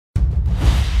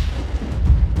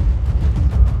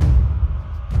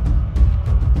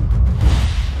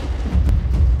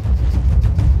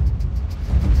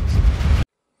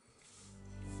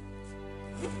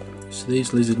So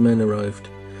these Lizardmen arrived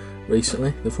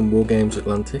recently. They're from Wargames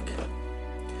Atlantic.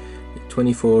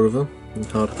 24 of them in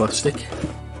hard plastic,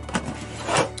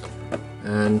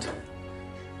 and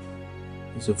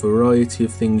there's a variety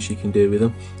of things you can do with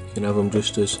them. You can have them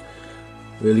just as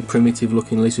really primitive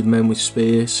looking Lizardmen with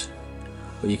spears,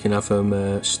 or you can have them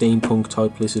steampunk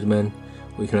type Lizardmen,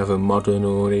 or you can have them modern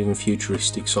or even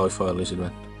futuristic sci-fi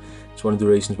Lizardmen. It's one of the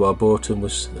reasons why I bought them,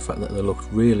 was the fact that they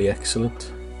looked really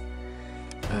excellent,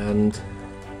 and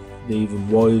the even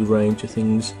wide range of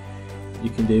things you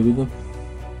can do with them.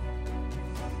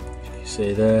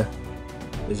 See there,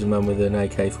 there's a man with an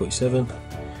AK-47,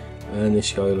 and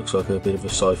this guy looks like a bit of a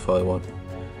sci-fi one,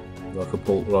 like a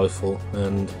bolt rifle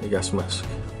and a gas mask.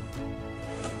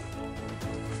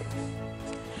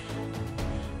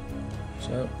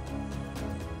 So,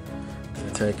 I'm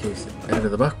going to take his out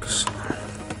of the box.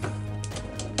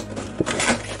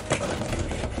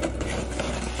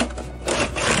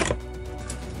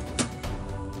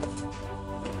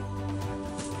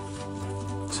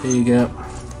 So here you go.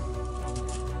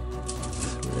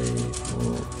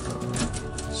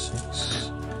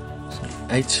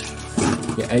 8.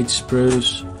 You get 8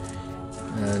 sprues,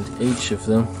 and each of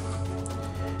them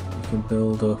you can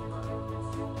build up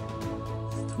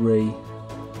 3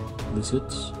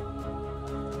 lizards,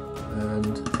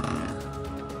 and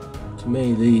to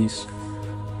me these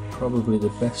are probably the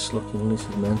best looking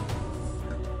lizardmen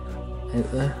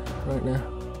out there right now.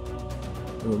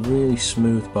 They've got really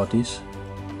smooth bodies,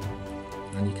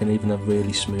 and you can even have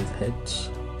really smooth heads.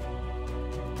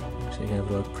 So you can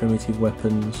have like primitive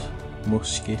weapons,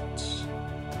 muskets,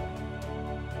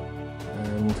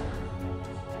 and you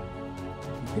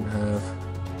can have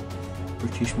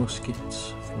British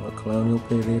muskets from the colonial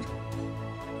period,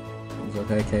 things like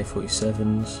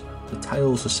AK-47s. The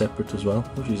tails are separate as well,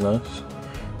 which is nice,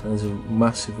 and there's a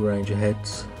massive range of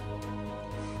heads.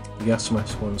 The gas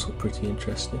mask ones look pretty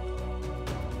interesting,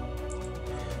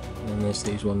 and there's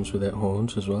these ones without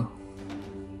horns as well.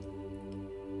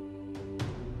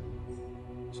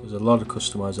 There's a lot of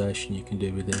customization you can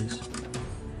do with these,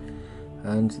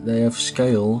 and they have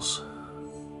scales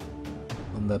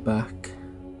on their back.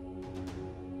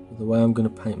 The way I'm going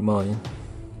to paint mine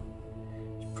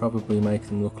is probably make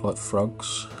them look like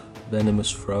frogs, venomous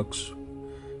frogs,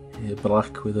 either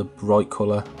black with a bright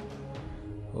colour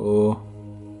or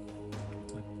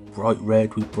bright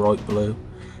red with bright blue,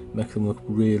 make them look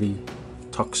really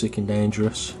toxic and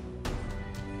dangerous.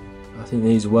 I think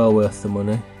these are well worth the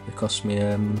money. They cost me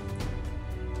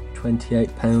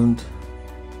 £28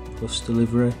 plus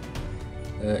delivery,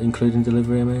 including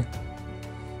delivery I mean.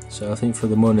 So I think for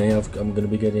the money I'm going to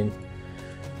be getting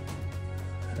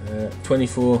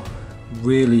 24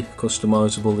 really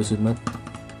customisable Lizardmen.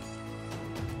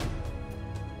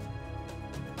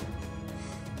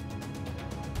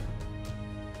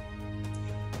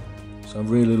 So I'm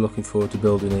really looking forward to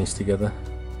building these together.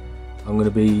 I'm going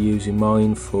to be using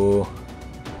mine for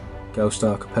Ghost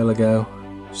Archipelago,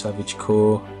 Savage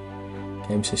Core,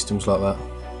 game systems like that.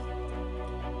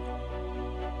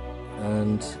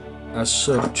 And as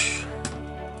such,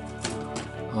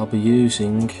 I'll be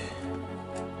using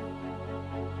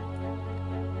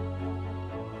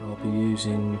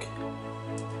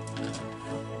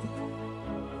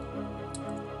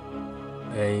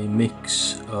a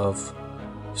mix of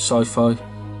sci-fi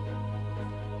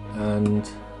and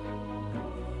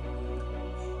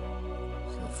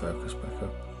focus back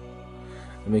up.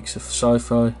 A mix of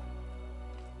sci-fi,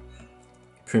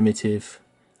 primitive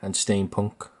and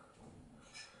steampunk.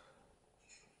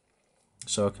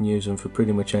 So I can use them for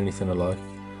pretty much anything I like.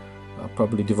 I'll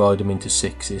probably divide them into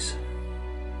 6s.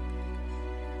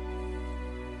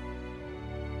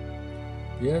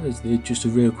 Yeah, there's just a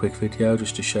real quick video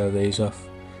just to show these off.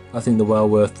 I think they're well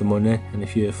worth the money, and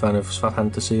if you're a fan of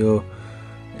fantasy or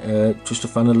just a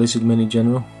fan of Lizardmen in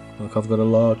general, like I've got a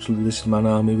large Lizardman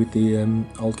army with the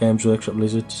old Games Workshop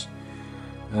lizards,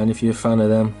 and if you're a fan of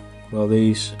them, well,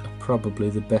 these are probably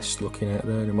the best looking out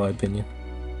there in my opinion.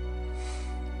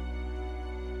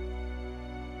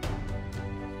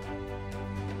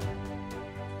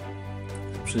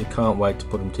 Absolutely can't wait to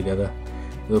put them together.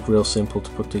 They look real simple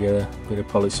to put together, a bit of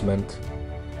poly cement,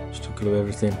 just to glue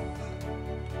everything.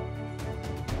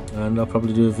 And I'll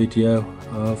probably do a video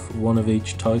of one of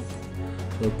each type,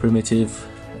 so a primitive,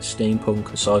 a steampunk,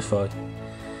 a sci-fi.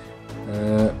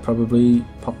 Probably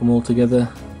pop them all together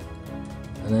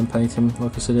and then paint them,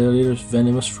 like I said earlier, as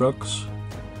venomous frogs.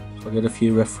 So I'll get a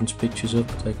few reference pictures up,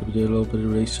 do a little bit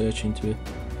of research into it,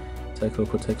 take a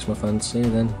look what takes my fancy,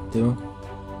 and then do them.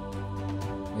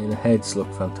 I mean, the heads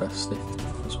look fantastic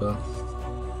as well.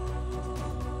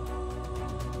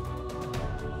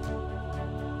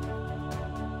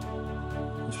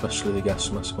 especially the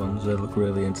gas mask ones. They look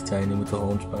really entertaining with the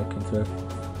horns poking through.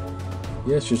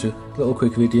 Yeah, it's just a little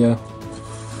quick video.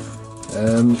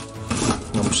 I'm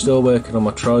still working on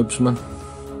my tribesmen.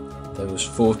 There was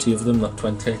 40 of them, not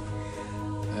 20.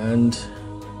 And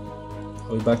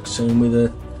I'll be back soon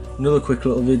with another quick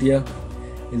little video,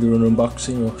 either an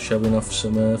unboxing or showing off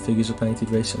some figures I painted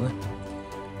recently.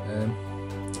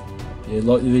 If you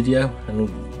like the video and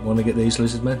want to get these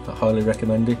Lizardmen, I highly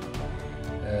recommend it.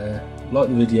 Like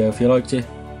the video if you liked it,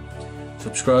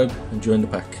 subscribe and join the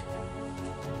pack.